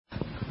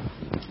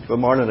Good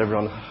morning,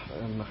 everyone.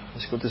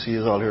 It's good to see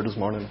you all here this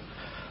morning.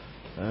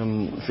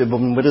 If you've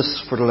been with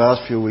us for the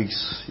last few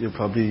weeks, you've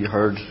probably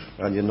heard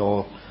and you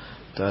know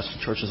that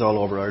churches all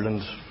over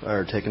Ireland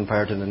are taking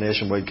part in a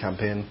nationwide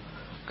campaign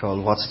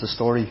called What's the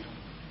Story?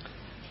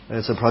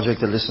 It's a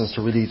project that listens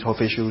to really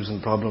tough issues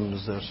and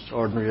problems that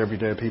ordinary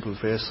everyday people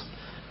face.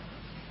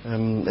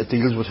 It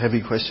deals with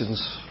heavy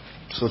questions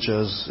such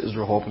as, is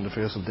there hope in the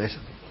face of death?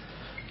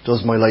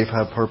 Does my life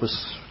have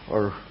purpose,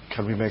 or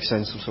can we make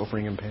sense of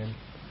suffering and pain?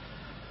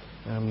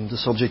 The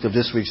subject of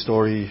this week's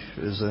story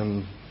is there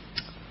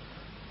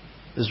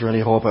any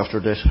hope after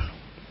death?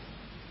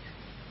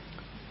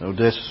 Now,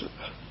 death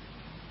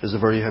is a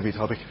very heavy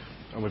topic,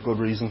 and with good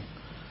reason.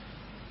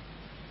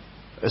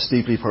 It's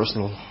deeply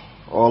personal.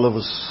 All of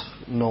us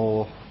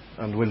know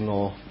and will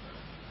know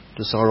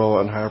the sorrow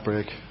and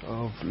heartbreak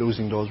of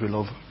losing those we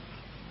love,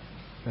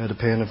 the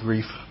pain of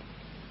grief,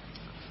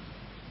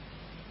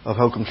 of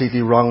how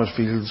completely wrong it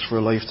feels for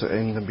a life to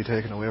end and be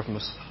taken away from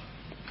us,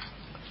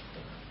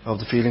 of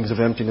the feelings of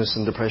emptiness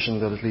and depression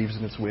that it leaves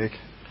in its wake.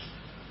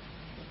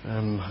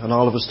 And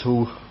all of us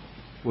too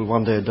will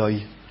one day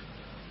die.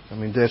 I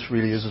mean, death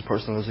really is as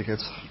personal as it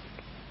gets.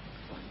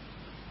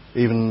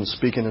 Even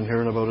speaking and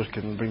hearing about it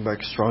can bring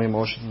back strong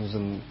emotions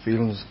and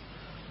feelings.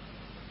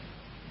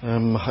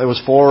 I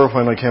was 4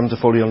 when I came to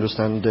fully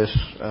understand death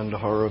and the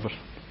horror of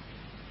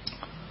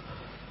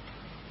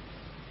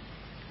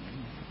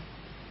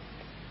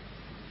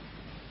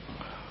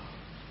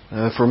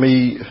it. For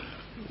me,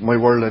 my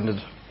world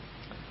ended.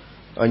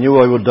 I knew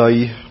I would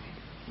die.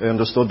 I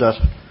understood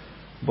that.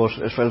 But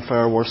it felt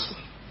far worse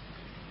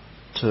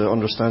to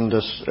understand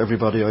that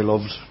everybody I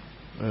loved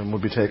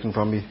would be taken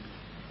from me.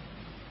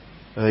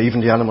 Even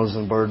the animals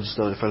and birds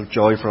that I felt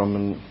joy from,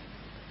 and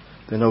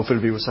they now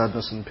filled me with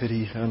sadness and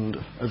pity and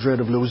a dread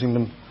of losing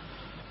them.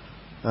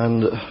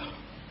 And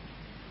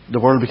the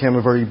world became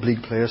a very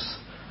bleak place,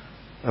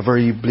 a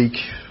very bleak,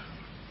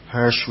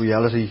 harsh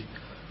reality.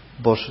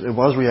 But it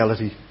was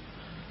reality.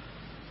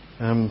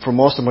 For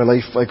most of my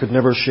life, I could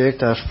never shake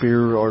that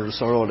fear or the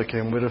sorrow that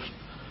came with it.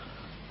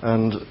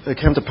 And it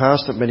came to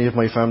pass that many of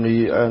my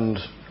family and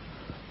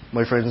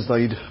my friends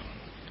died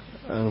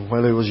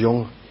while I was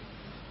young.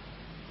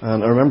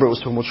 And I remember it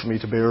was too much for me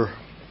to bear,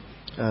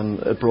 and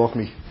it broke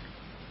me.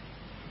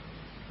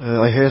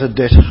 I hated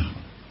death,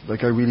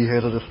 like I really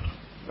hated it,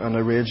 and I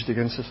raged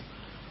against it.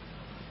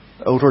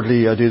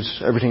 Outwardly, I did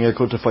everything I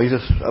could to fight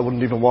it. I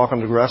wouldn't even walk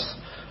on the grass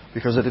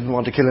because I didn't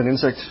want to kill an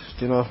insect.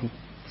 You know,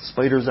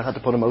 spiders, I had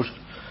to put them out.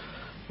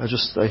 I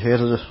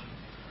hated it.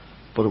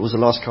 But it was a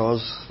lost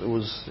cause. It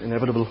was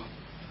inevitable.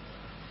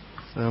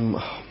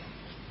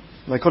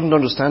 I couldn't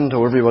understand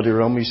how everybody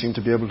around me seemed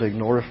to be able to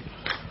ignore it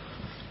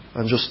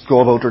and just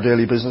go about their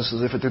daily business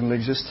as if it didn't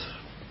exist.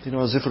 You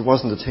know, as if it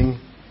wasn't a thing.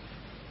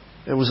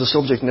 It was a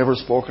subject never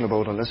spoken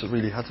about unless it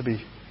really had to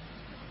be.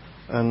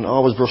 And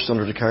always brushed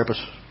under the carpet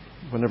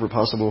whenever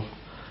possible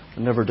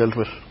and never dealt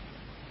with.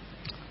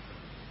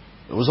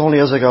 It was only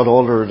as I got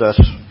older that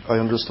I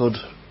understood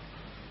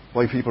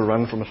why people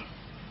ran from it.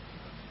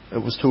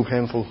 It was too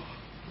painful.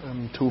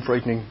 Too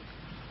frightening.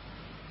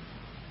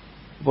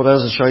 But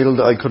as a child,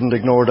 I couldn't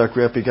ignore that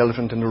great big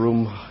elephant in the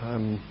room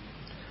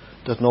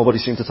that nobody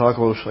seemed to talk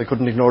about. I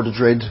couldn't ignore the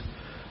dread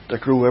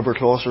that grew ever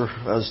closer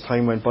as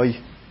time went by.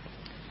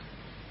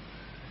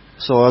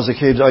 So as a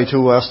kid, I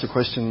too asked the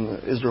question,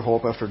 is there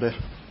hope after death?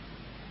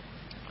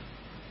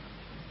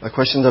 A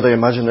question that I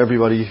imagine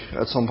everybody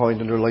at some point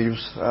in their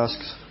lives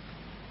asks.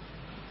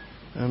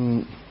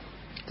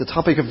 The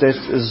topic of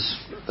death is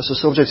a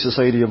subject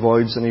society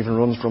avoids and even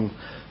runs from,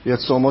 yet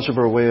so much of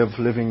our way of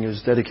living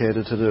is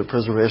dedicated to the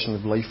preservation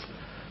of life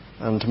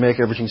and to make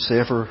everything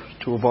safer,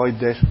 to avoid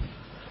death.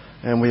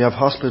 And we have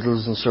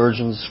hospitals and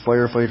surgeons,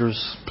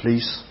 firefighters,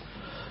 police,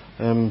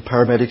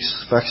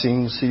 paramedics,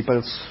 vaccines,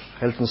 seatbelts,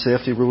 health and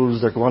safety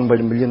rules that go on by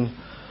the million.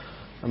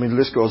 I mean, the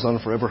list goes on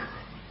forever.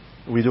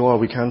 We do all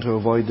we can to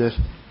avoid death.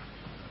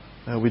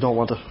 We don't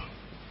want it.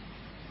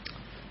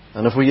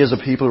 And if we as a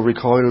people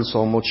recoil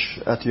so much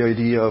at the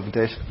idea of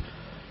death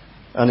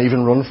and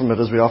even run from it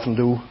as we often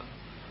do,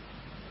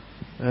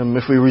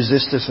 if we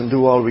resist it and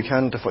do all we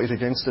can to fight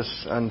against it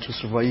and to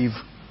survive,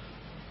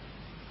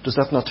 does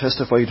that not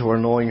testify to our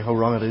knowing how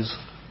wrong it is?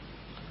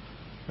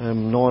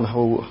 Knowing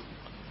how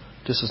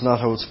this is not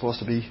how it's supposed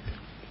to be,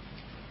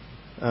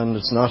 and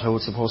it's not how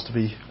it's supposed to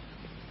be.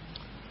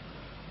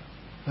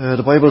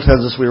 The Bible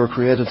tells us we were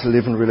created to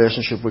live in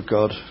relationship with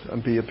God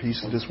and be at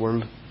peace in this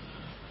world.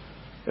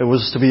 It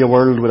was to be a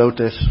world without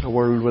death, a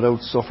world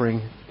without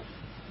suffering,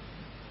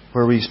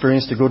 where we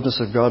experienced the goodness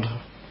of God.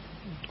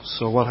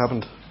 So what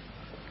happened?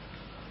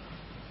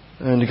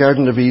 In the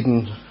Garden of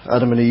Eden,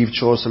 Adam and Eve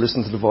chose to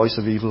listen to the voice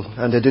of evil,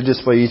 and they did this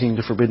by eating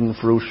the forbidden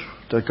fruit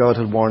that God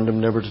had warned them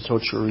never to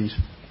touch or eat.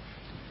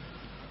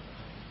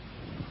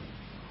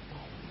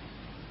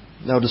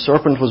 Now the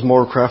serpent was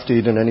more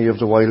crafty than any of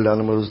the wild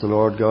animals the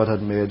Lord God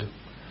had made.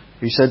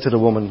 He said to the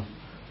woman,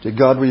 "Did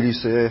God really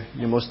say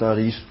you must not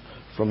eat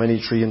from any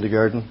tree in the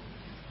garden?"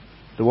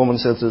 The woman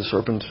said to the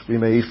serpent, "We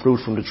may eat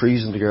fruit from the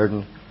trees in the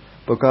garden,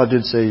 But God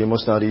did say you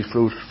must not eat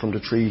fruit from the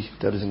tree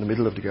that is in the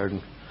middle of the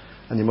garden,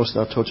 and you must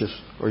not touch it,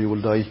 or you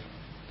will die.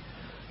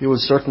 You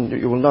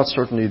will not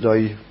certainly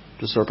die,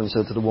 the serpent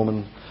said to the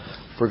woman,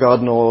 for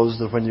God knows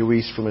that when you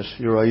eat from it,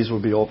 your eyes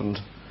will be opened,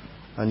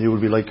 and you will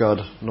be like God,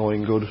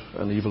 knowing good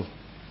and evil.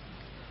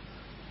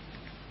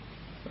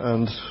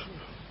 And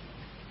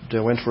they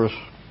went for it.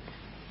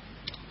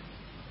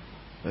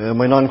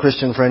 My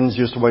non-Christian friends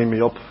used to wind me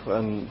up,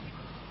 and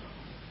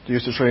they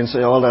used to try and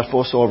say all that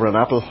fuss over an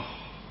apple,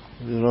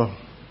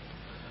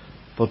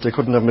 but they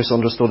couldn't have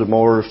misunderstood it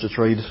more if they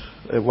tried.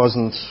 It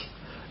wasn't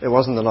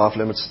an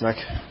off-limits snack.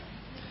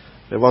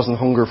 It wasn't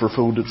hunger for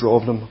food that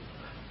drove them.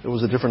 It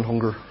was a different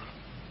hunger.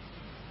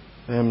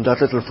 That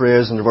little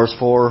phrase in verse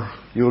 4,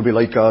 you will be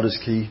like God, is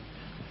key.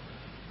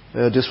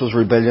 This was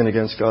rebellion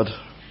against God.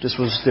 This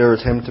was their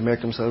attempt to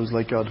make themselves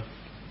like God.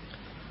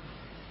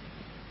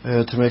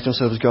 To make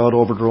themselves God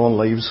over their own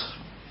lives.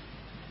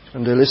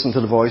 And they listened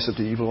to the voice of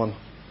the evil one.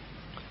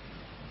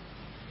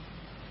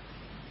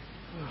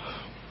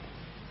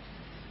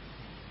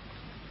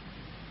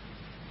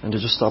 And they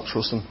just stopped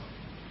trusting.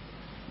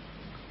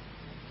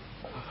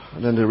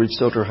 And then they reached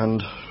out their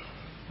hand,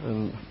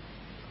 and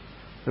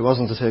it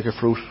wasn't to take a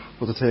fruit,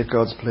 but to take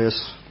God's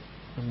place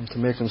and to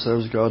make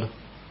themselves God.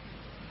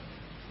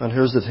 And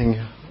here's the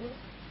thing,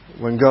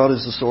 when God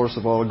is the source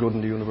of all good in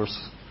the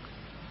universe,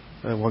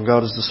 and when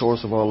God is the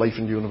source of all life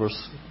in the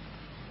universe,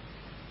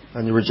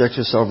 and you reject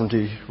His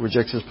sovereignty,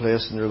 reject His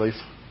place in your life,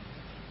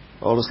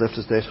 all that's left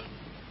is death.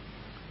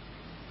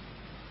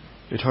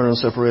 Eternal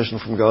separation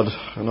from God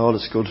and all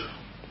that's good.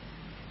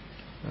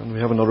 And we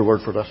have another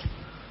word for that.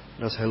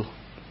 That's hell.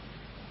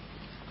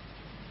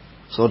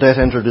 So death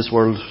entered this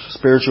world.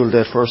 Spiritual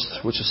death first,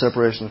 which is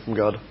separation from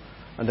God,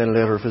 and then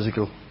later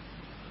physical.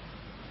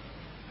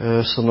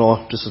 So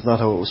no, this is not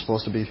how it was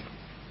supposed to be.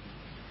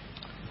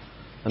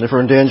 And if we're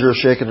in danger of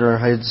shaking our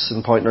heads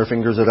and pointing our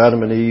fingers at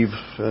Adam and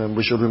Eve,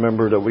 we should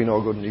remember that we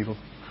know good and evil.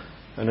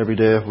 And every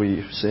day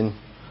we sin,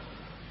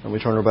 and we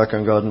turn our back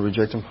on God and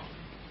reject Him.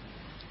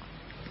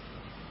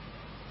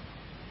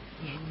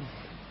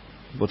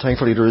 But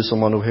thankfully there is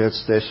someone who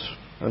hates death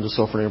and the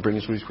suffering it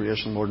brings to His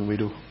creation more than we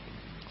do.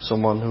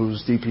 Someone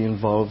who's deeply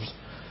involved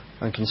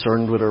and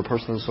concerned with our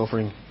personal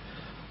suffering,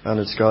 and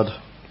it's God.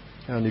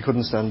 And He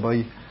couldn't stand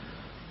by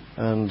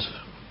and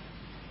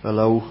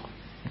allow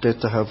death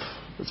to have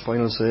its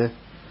final say.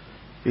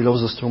 He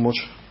loves us too much.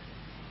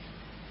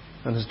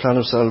 And His plan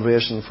of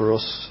salvation for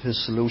us,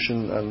 His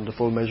solution and the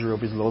full measure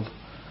of His love,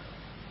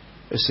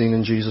 is seen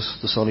in Jesus,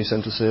 the Son He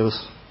sent to save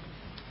us.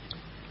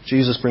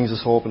 Jesus brings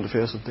us hope in the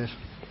face of death.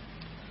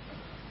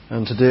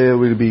 And today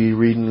we'll be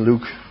reading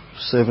Luke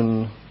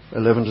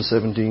 7:11 to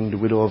 17, the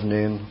widow of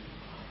Nain.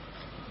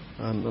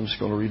 And I'm just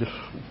going to read it.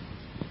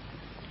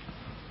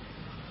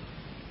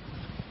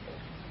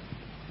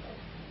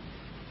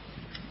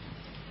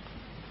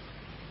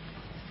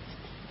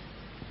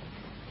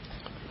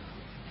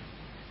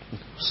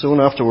 Soon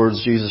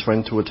afterwards Jesus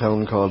went to a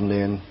town called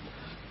Nain,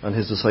 and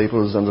His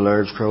disciples and a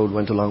large crowd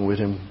went along with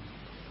Him.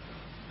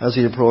 As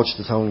He approached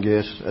the town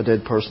gate, a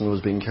dead person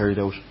was being carried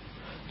out,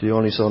 the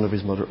only son of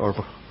his mother,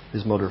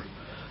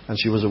 and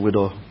she was a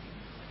widow.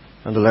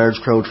 And a large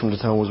crowd from the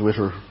town was with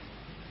her.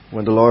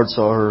 When the Lord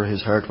saw her,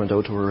 His heart went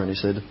out to her, and He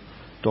said,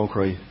 "Don't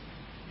cry."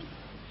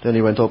 Then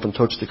He went up and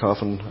touched the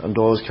coffin, and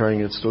those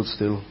carrying it stood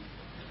still.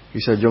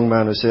 He said, "Young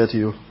man, I say to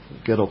you,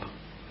 get up."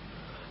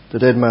 The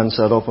dead man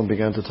sat up and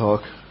began to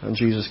talk, and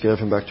Jesus gave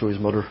him back to his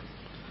mother.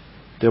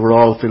 They were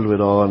all filled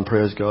with awe and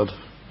praised God.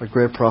 "A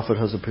great prophet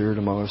has appeared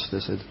among us," they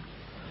said.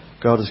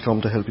 "God has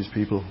come to help His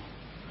people."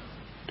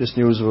 This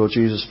news about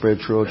Jesus spread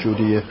throughout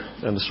Judea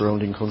and the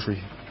surrounding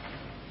country.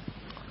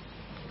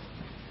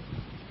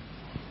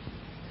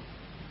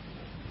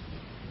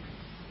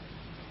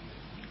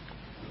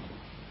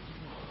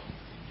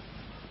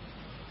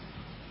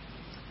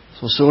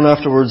 So soon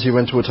afterwards He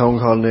went to a town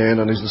called Nain,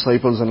 and His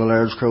disciples and a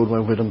large crowd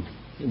went with Him.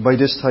 By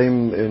this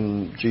time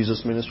in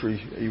Jesus' ministry,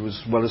 He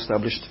was well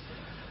established.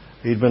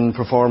 He'd been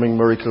performing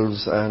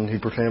miracles, and He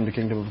proclaimed the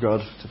kingdom of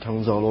God to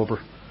towns all over.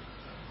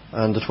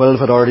 And the 12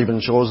 had already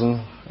been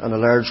chosen, and a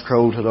large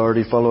crowd had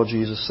already followed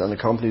Jesus and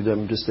accompanied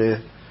them this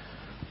day.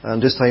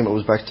 And this time it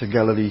was back to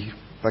Galilee,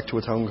 back to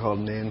a town called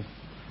Nain,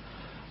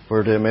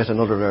 where they met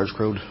another large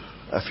crowd,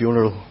 a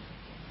funeral.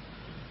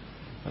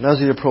 And as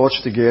He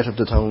approached the gate of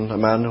the town, a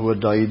man who had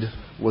died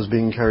was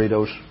being carried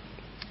out.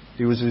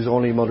 He was his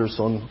only mother's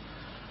son.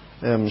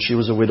 She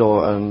was a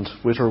widow, and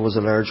with her was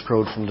a large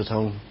crowd from the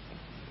town.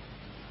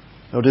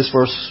 Now this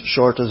verse,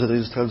 short as it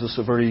is, tells us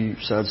a very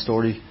sad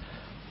story.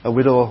 A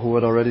widow who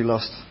had already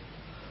lost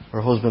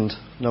her husband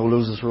now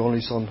loses her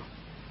only son.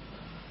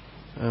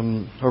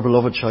 Her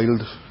beloved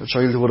child, a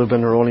child who would have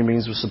been her only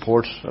means of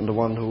support and the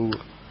one who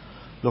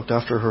looked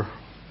after her.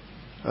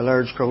 A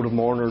large crowd of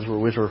mourners were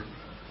with her,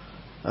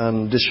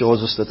 and this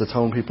shows us that the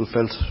town people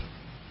felt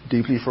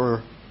deeply for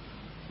her.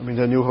 I mean,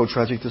 they knew how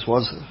tragic this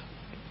was.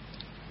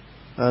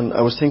 And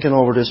I was thinking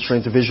over this,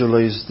 trying to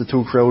visualize the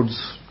two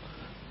crowds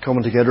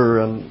coming together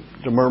and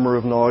the murmur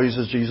of noise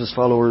as Jesus'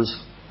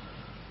 followers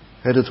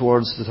headed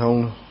towards the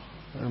town.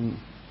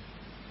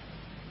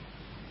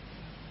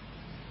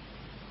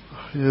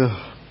 Yeah,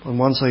 on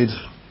one side,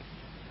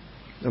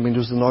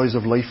 there's the noise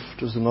of life,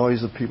 there's the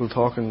noise of people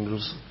talking,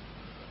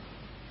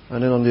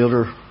 and then on the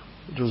other,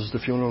 there was the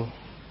funeral,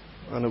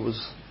 and it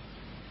was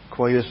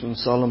quiet and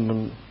solemn,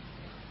 and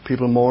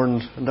people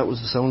mourned, and that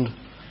was the sound.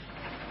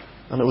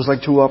 And it was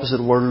like two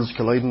opposite worlds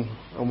colliding,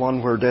 and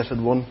one where death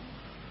had won.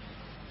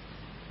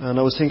 And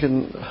I was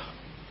thinking,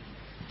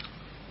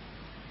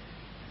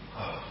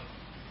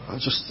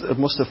 it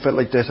must have felt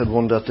like death had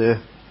won that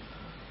day.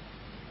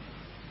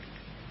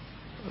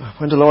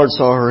 When the Lord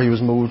saw her, he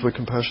was moved with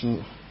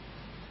compassion.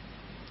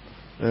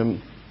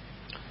 When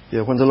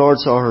the Lord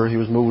saw her, he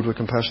was moved with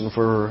compassion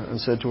for her and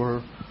said to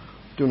her,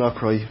 "Do not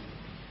cry."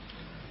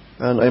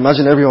 And I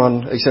imagine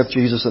everyone except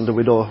Jesus and the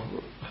widow,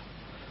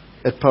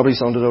 it probably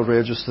sounded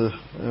outrageous to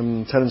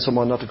telling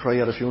someone not to cry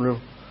at a funeral.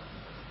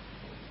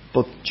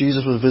 But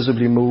Jesus was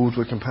visibly moved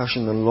with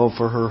compassion and love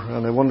for her.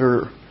 And I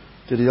wonder,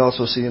 did he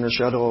also see in a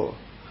shadow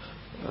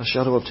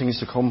of things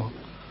to come,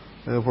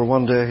 where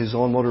one day his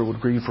own mother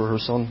would grieve for her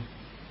son?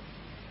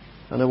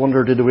 And I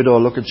wonder, did the widow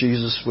look at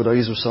Jesus with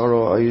eyes of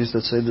sorrow, eyes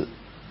that said,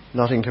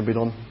 "Nothing can be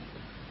done.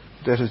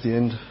 Death is the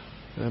end.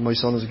 My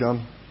son is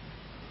gone."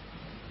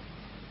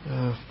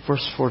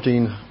 Verse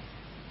 14.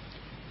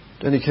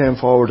 Then he came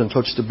forward and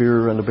touched the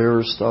bier, and the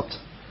bearers stopped.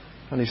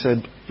 And he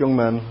said, "Young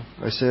man,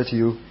 I say to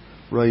you,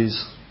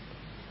 rise."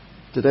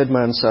 The dead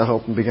man sat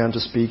up and began to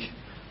speak,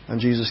 and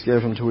Jesus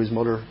gave him to his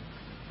mother.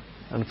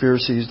 And fear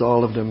seized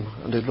all of them,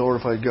 and they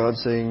glorified God,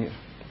 saying,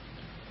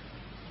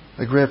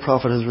 "A great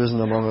prophet has risen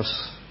among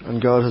us,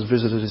 and God has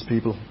visited his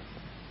people."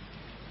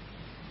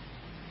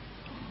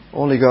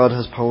 Only God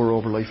has power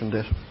over life and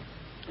death.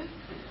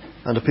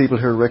 And the people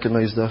here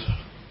recognized that.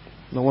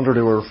 No wonder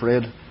they were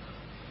afraid.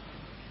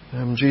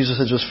 Jesus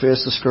had just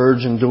faced the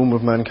scourge and doom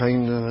of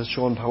mankind and has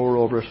shown power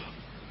over it.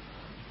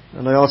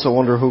 And I also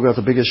wonder who got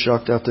the biggest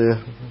shock that day.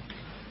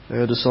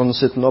 The son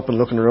sitting up and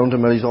looking around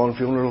him at his own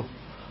funeral,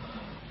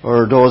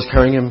 or those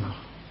carrying him.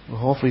 Well,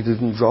 hopefully they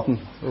didn't drop him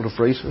out of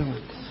fright.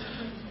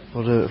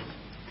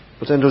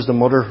 But then there's the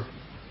mother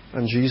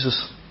and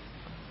Jesus.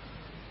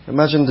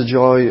 Imagine the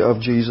joy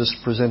of Jesus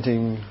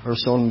presenting her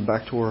son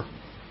back to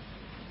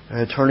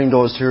her, turning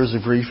those tears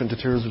of grief into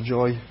tears of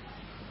joy.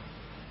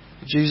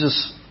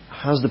 Jesus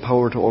has the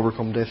power to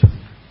overcome death,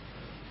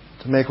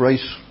 to make right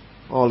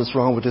all that's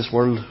wrong with this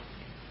world.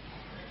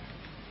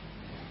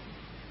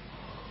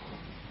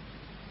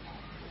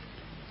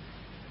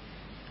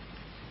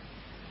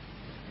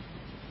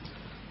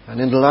 And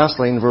in the last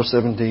line, verse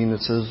 17,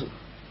 it says,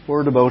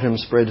 "Word about him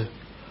spread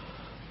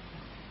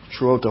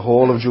throughout the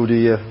whole of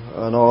Judea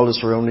and all the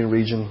surrounding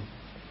region."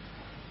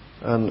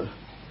 And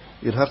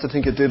you'd have to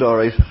think it did all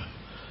right.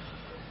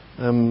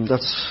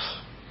 That's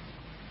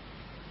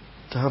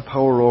to have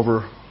power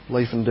over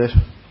life and death.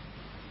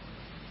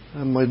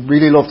 I'd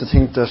really love to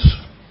think that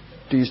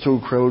these two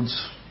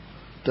crowds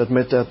that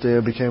met that day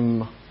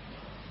became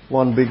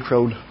one big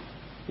crowd,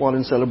 one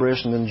in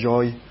celebration and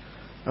joy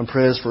and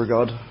praise for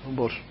God.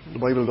 But the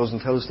Bible doesn't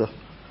tell us that.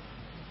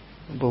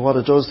 But what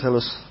it does tell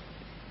us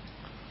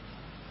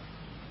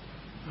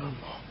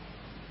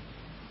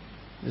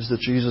is that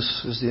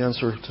Jesus is the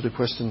answer to the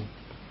question,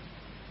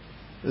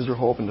 is there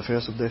hope in the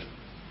face of death?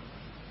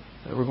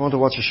 We're going to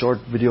watch a short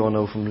video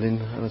now from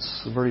Lynn, and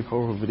it's a very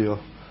powerful video,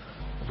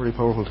 a very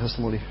powerful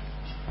testimony.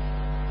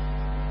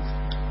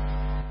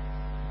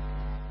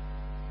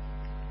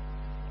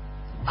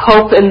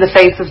 Hope in the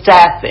face of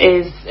death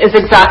is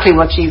exactly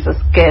what Jesus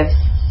gives.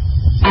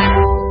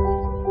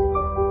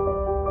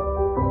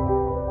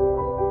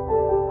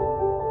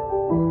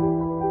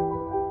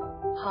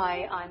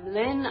 Hi, I'm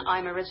Lynn.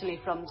 I'm originally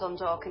from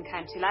Dundalk in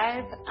County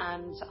Louth,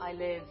 and I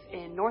live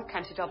in North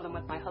County Dublin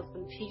with my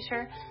husband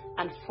Peter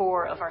and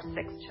 4 of our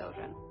 6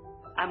 children.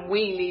 And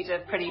we lead a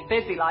pretty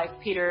busy life.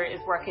 Peter is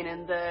working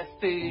in the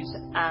food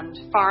and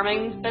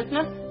farming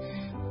business,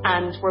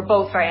 and we're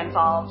both very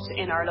involved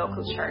in our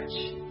local church.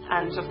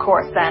 And of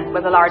course then,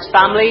 with a large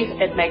family,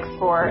 it makes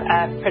for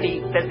a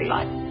pretty busy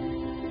life.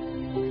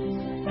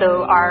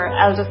 So our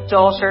eldest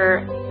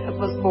daughter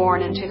was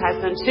born in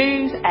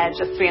 2002,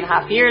 just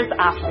 3.5 years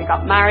after we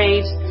got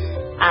married,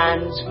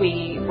 and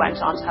we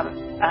went on to have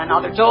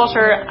another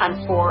daughter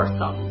and 4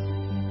 sons.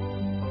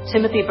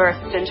 Timothy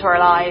burst into our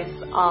lives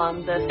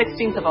on the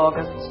 16th of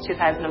August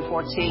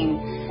 2014.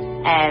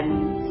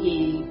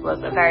 He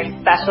was a very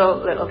special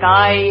little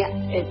guy.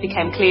 It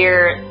became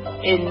clear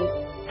in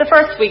the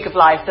first week of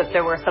life that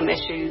there were some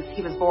issues.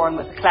 He was born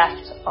with a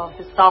cleft of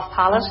his soft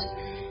palate,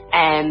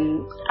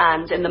 and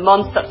in the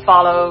months that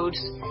followed,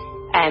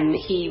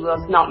 he was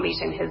not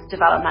meeting his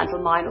developmental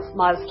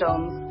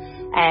milestones,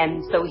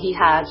 and so he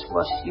had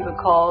what you would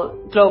call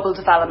global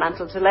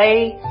developmental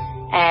delay,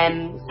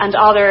 and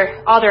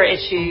other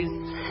issues.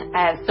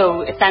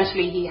 So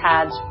essentially he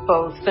had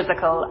both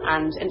physical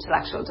and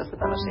intellectual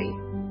disability.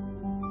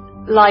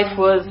 Life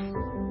was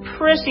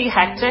pretty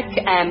hectic.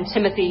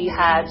 Timothy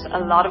had a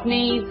lot of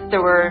needs.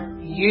 There were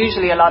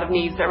usually a lot of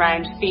needs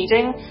around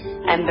feeding,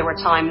 and there were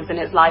times in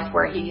his life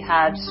where he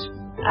had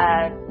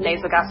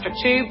nasogastric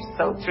tubes,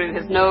 so through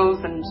his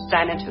nose and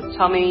down into his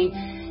tummy.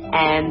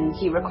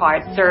 He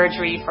required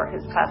surgery for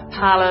his cleft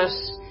palate,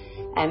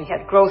 and he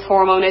had growth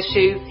hormone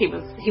issues. He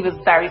was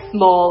very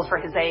small for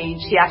his age.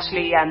 He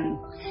actually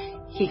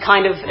he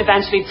kind of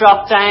eventually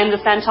dropped down the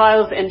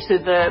centiles into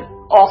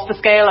off the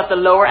scale at the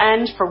lower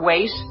end for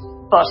weight,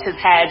 but his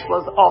head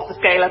was off the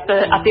scale at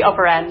the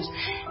upper end.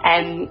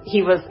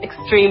 He was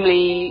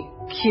extremely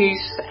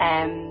cute.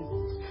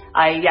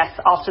 I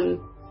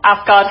often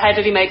ask God, how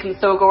did he make him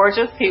so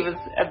gorgeous? He was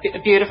a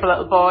beautiful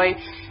little boy,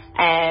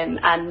 and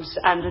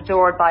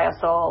adored by us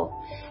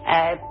all.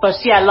 But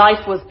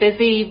life was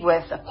busy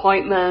with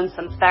appointments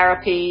and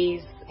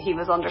therapies. He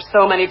was under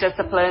so many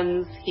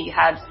disciplines. He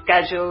had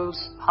scheduled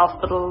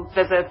hospital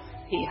visits.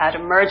 He had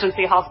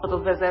emergency hospital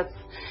visits.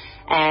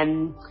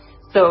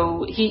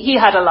 So he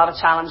had a lot of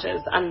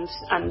challenges, and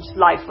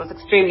life was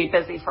extremely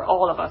busy for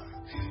all of us.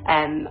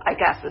 I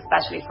guess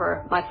especially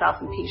for myself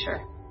and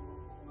Peter.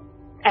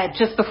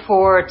 Just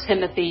before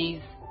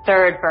Timothy's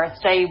 3rd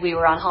birthday, we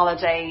were on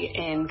holiday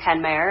in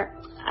Kenmare,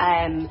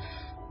 and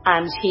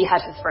he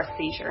had his first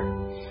seizure,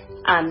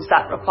 and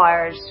that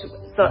required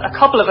a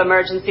couple of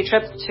emergency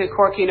trips to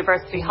Cork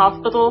University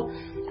Hospital.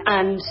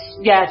 And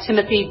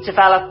Timothy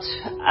developed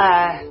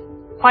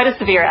quite a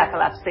severe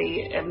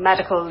epilepsy, a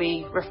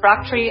medically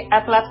refractory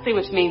epilepsy,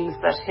 which means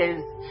that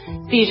his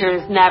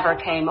seizures never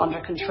came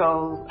under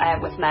control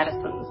with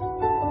medicines.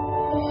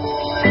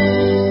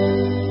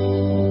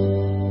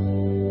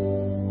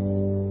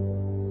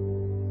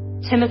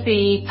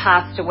 Timothy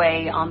passed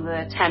away on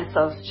the 10th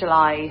of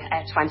July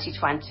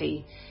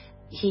 2020.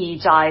 He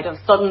died of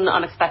sudden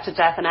unexpected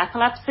death in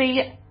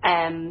epilepsy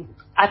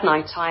at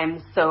night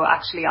time. So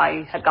actually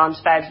I had gone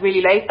to bed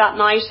really late that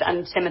night,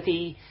 and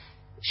Timothy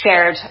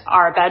shared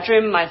our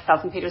bedroom,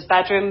 myself and Peter's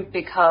bedroom,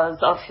 because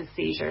of his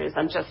seizures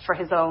and just for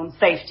his own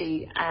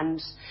safety.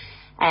 And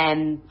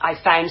I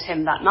found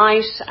him that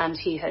night, and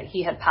he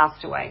had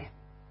passed away.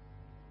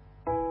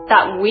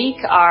 That week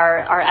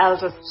our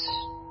eldest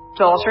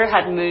daughter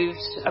had moved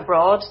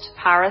abroad to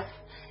Paris,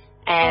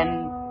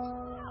 and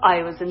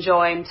I was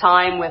enjoying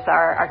time with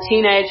our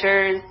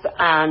teenagers,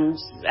 and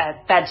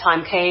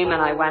bedtime came,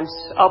 and I went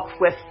up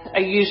with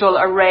a usual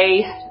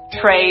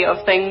tray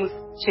of things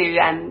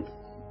to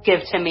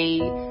give Timmy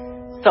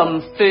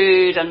some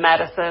food and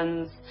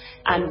medicines.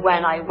 And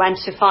when I went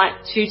to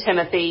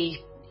Timothy,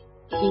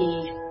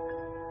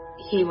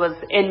 he was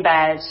in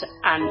bed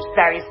and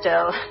very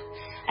still.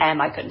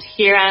 I couldn't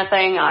hear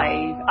anything.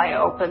 I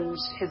opened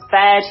his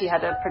bed. He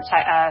had a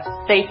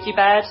safety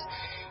bed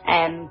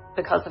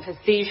because of his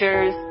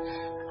seizures,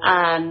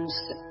 and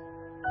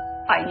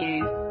I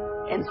knew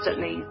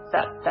instantly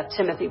that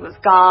Timothy was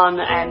gone,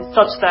 and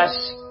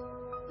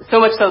so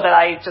much so that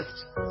I just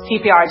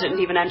CPR didn't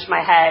even enter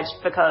my head,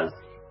 because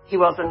he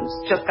wasn't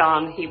just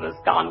gone, he was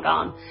gone.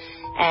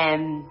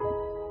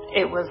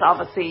 It was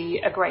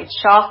obviously a great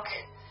shock,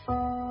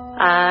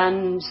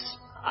 and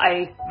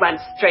I went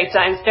straight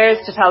downstairs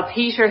to tell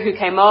Peter, who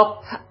came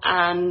up,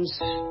 and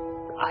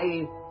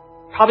I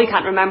probably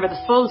can't remember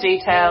the full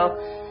detail.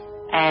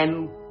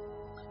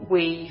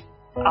 We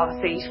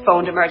obviously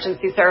phoned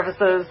emergency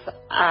services,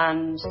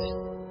 and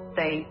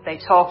they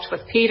talked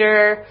with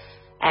Peter,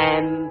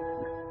 and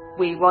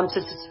we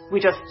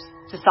just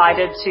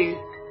decided to,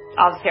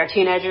 obviously our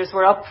teenagers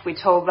were up, we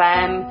told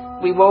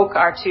them, we woke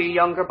our 2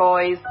 younger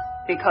boys,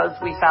 because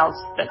we felt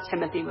that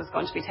Timothy was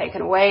going to be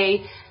taken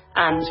away,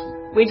 and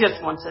we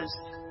wanted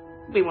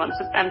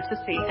them to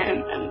see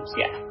him.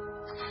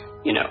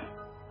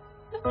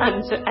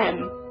 And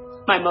and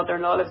my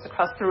mother-in-law lives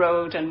across the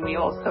road, and we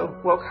also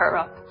woke her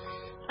up,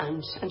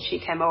 and she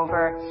came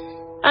over,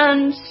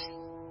 and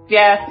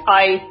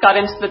I got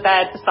into the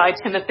bed beside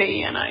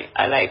Timothy, and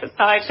I lay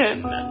beside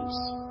him, and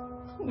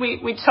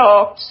we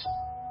talked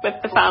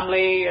with the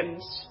family,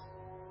 and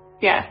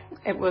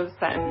it was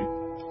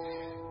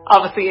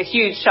obviously a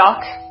huge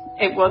shock.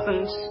 It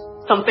wasn't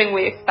something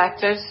we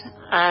expected,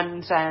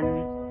 and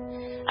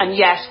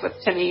yet with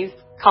Timmy's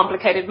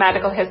complicated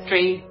medical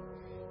history,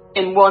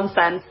 in one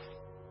sense,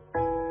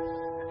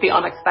 the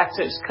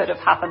unexpected could have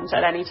happened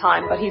at any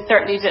time, but he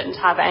certainly didn't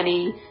have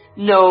any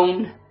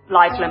known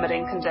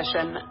life-limiting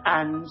condition,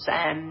 and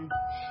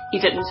he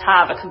didn't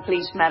have a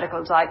complete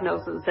medical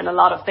diagnosis. In a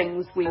lot of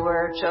things we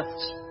were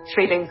just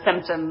treating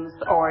symptoms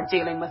or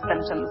dealing with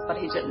symptoms, but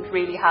he didn't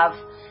really have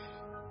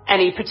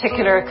any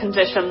particular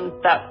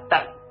condition that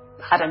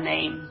had a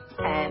name.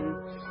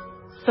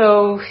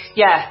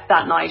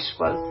 That night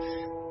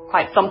was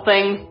quite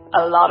something.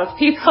 A lot of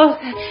people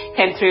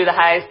came through the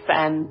house,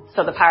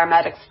 so the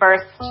paramedics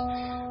first,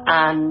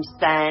 and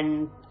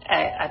then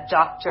a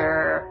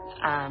doctor,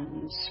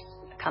 and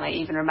can I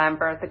even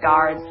remember the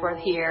guards were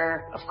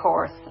here, of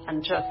course,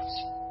 and just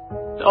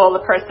all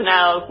the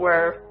personnel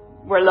were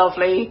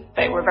lovely.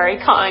 They were very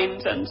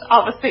kind, and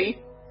obviously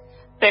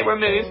they were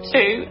moved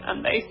too,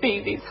 and they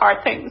see these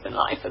hard things in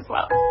life as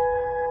well.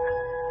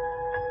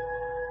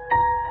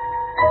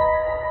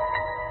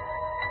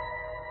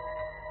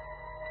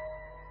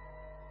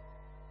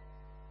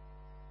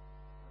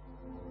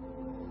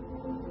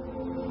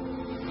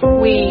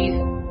 We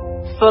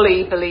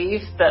fully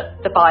believe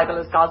that the Bible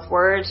is God's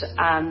word,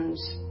 and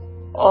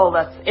all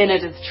that's in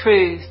it is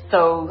true.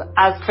 So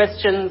as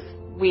Christians,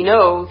 we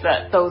know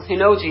that those who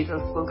know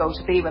Jesus will go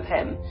to be with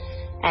him.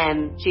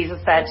 And Jesus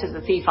said to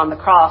the thief on the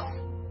cross,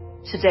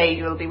 "Today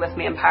you will be with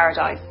me in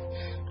paradise."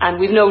 And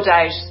we've no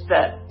doubt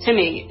that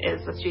Timmy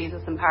is with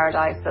Jesus in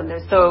paradise, and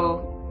there's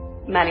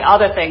so many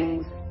other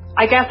things.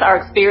 I guess our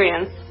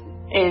experience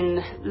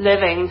in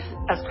living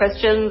as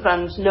Christians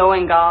and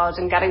knowing God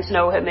and getting to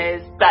know him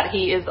is that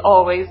he is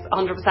always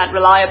 100%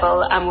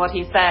 reliable, and what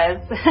he says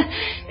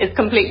is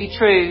completely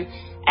true.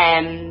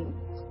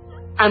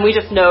 And we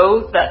just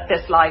know that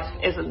this life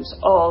isn't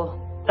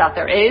all that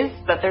there is,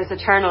 that there's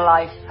eternal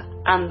life,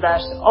 and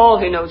that all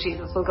who know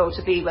Jesus will go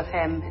to be with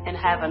him in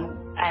heaven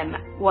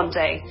one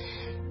day.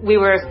 We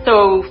are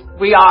so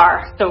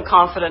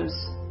confident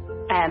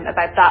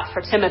about that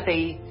for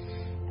Timothy.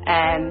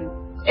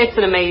 It's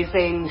an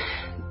amazing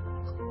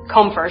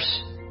comfort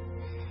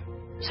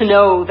to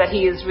know that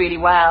he is really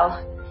well.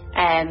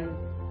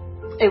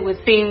 It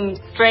would seem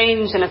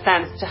strange in a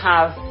sense to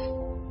have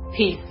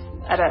peace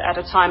at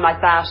a time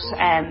like that.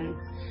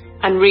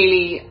 And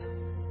really,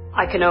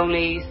 I can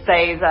only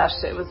say that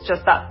it was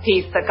just that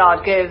peace that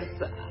God gives.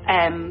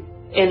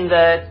 In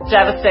the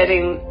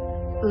devastating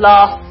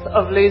loss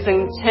of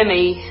losing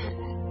Timmy,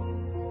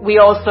 we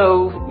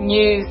also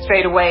knew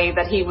straight away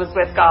that he was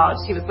with God.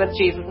 He was with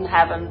Jesus in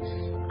heaven.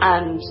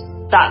 And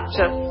that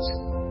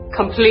just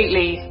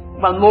completely,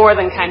 more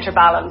than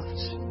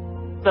counterbalanced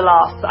the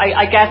loss.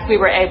 I guess we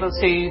were able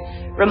to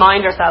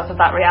remind ourselves of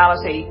that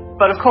reality.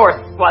 But of course,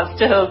 while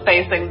still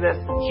facing this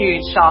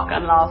huge shock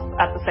and loss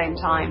at the same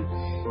time.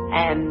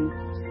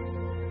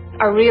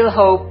 Our real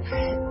hope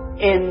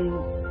in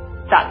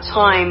that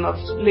time of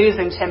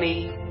losing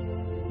Timmy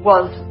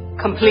was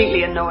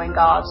completely in knowing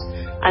God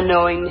and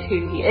knowing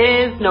who he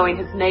is, knowing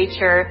his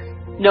nature,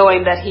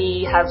 knowing that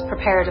he has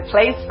prepared a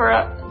place for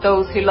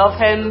those who love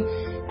him,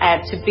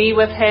 to be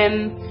with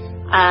him.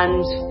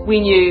 And we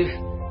knew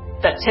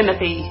that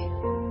Timothy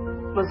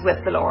was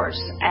with the Lord,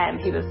 and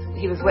he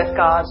was with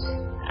God.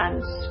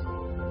 And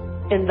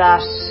in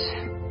that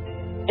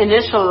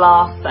initial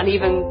loss, and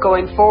even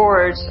going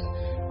forward,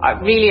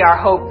 really our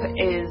hope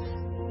is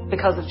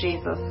because of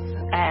Jesus.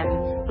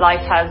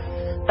 Life has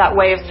that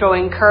way of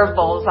throwing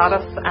curveballs at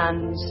us,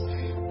 and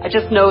I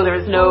just know there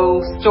is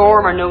no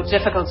storm or no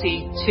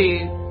difficulty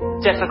too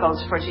difficult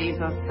for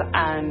Jesus,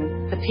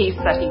 and the peace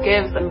that he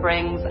gives and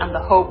brings and the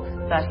hope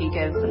that he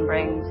gives and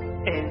brings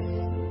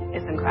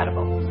is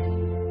incredible.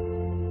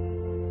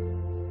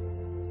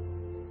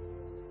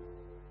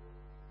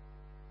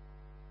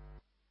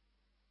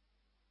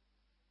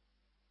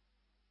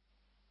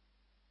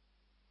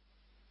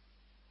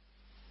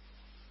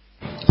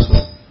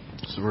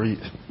 It's a very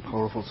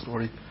powerful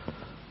story.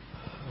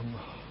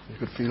 You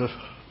could feel it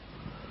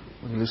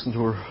when you listen to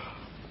her.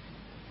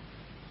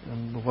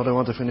 But what I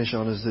want to finish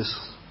on is this.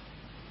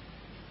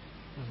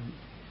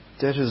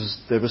 Death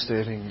is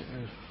devastating.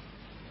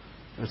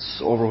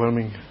 It's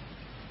overwhelming.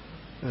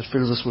 It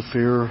fills us with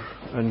fear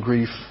and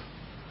grief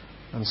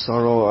and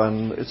sorrow,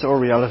 and it's our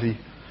reality.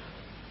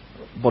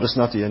 But it's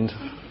not the end.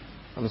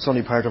 And it's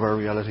only part of our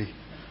reality.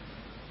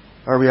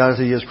 Our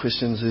reality as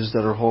Christians is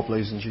that our hope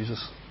lies in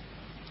Jesus.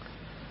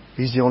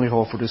 He's the only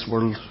hope for this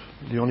world,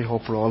 the only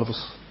hope for all of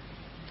us.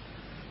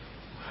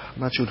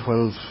 Matthew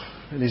 12,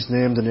 in his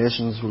name the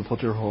nations will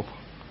put their hope.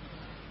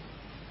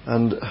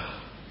 And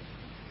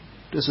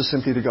this is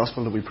simply the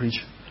gospel that we preach.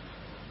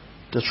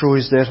 That through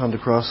his death on the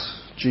cross,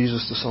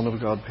 Jesus, the Son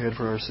of God, paid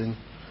for our sin.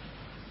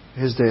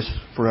 His death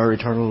for our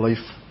eternal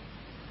life.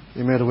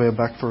 He made a way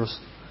back for us.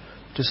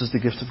 This is the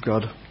gift of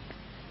God.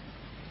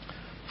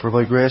 For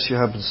by grace you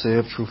have been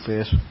saved through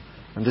faith.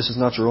 And this is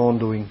not your own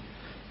doing.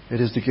 It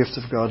is the gift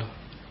of God,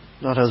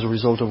 not as a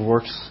result of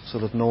works, so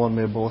that no one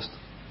may boast.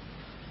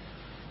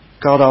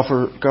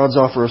 God's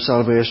offer of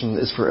salvation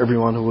is for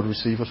everyone who would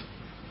receive it.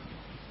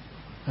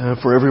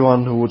 For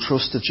everyone who would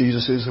trust that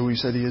Jesus is who he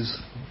said he is.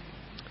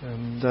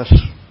 That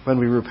when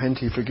we repent,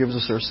 he forgives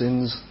us our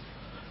sins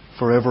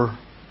forever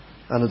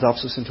and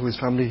adopts us into his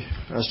family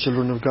as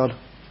children of God.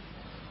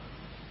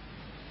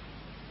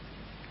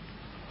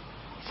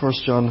 1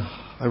 John,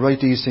 I write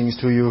these things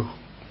to you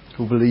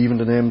who believe in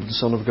the name of the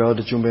Son of God,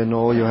 that you may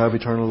know you have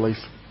eternal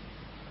life.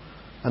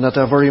 And at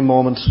that very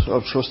moment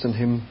of trust in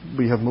him,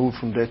 we have moved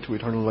from death to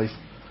eternal life,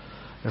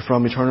 and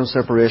from eternal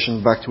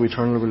separation back to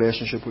eternal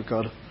relationship with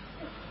God.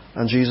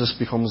 And Jesus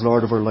becomes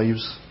Lord of our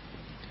lives.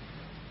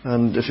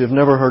 And if you've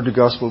never heard the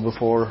gospel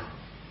before,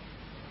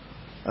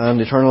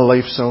 and eternal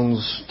life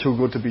sounds too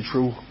good to be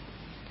true,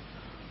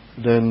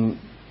 then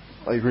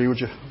I agree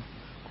with you.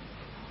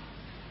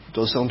 It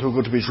does sound too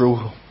good to be true.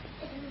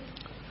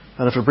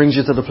 And if it brings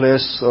you to the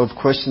place of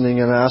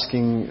questioning and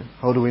asking,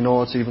 how do we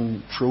know it's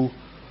even true?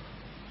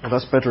 Well,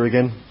 that's better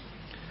again,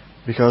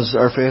 because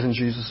our faith in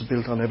Jesus is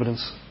built on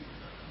evidence,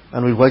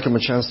 and we welcome a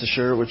chance to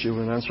share it with you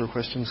and answer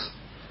questions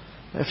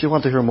if you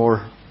want to hear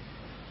more.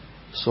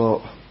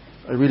 So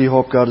I really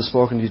hope God has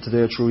spoken to you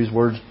today through his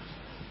word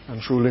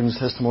and through Lynn's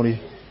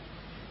testimony.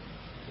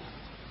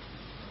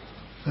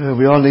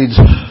 We all need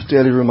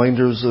daily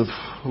reminders of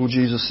who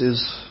Jesus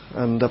is,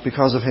 and that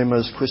because of him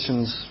as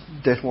Christians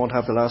death won't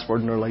have the last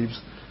word in our lives.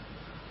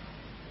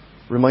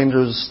 Remind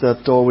us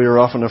that though we are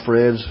often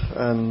afraid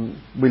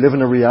and we live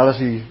in a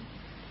reality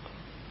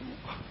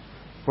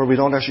where we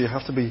don't actually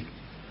have to be,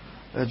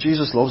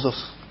 Jesus loves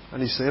us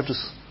and He saved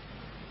us.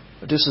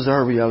 This is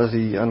our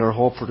reality and our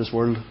hope for this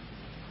world.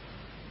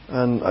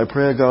 And I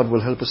pray God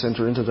will help us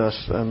enter into that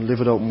and live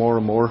it out more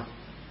and more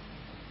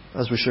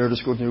as we share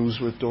this good news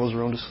with those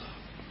around us.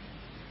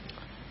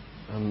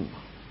 And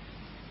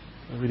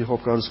I really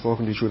hope God has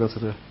spoken to you through that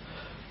today.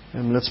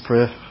 And let's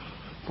pray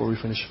before we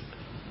finish.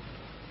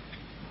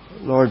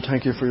 Lord,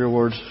 thank you for your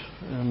word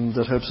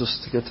that helps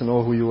us to get to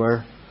know who you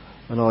are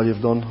and all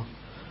you've done.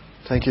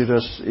 Thank you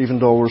that even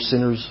though we're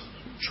sinners,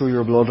 through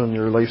your blood and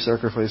your life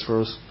sacrifice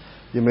for us,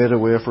 you made a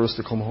way for us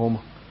to come home,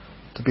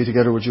 to be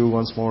together with you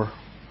once more,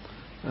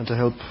 and to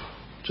help,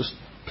 just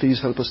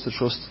please help us to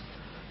trust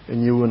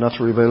in you and not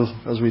to rebel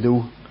as we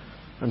do,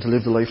 and to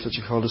live the life that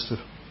you called us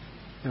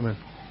to.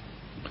 Amen.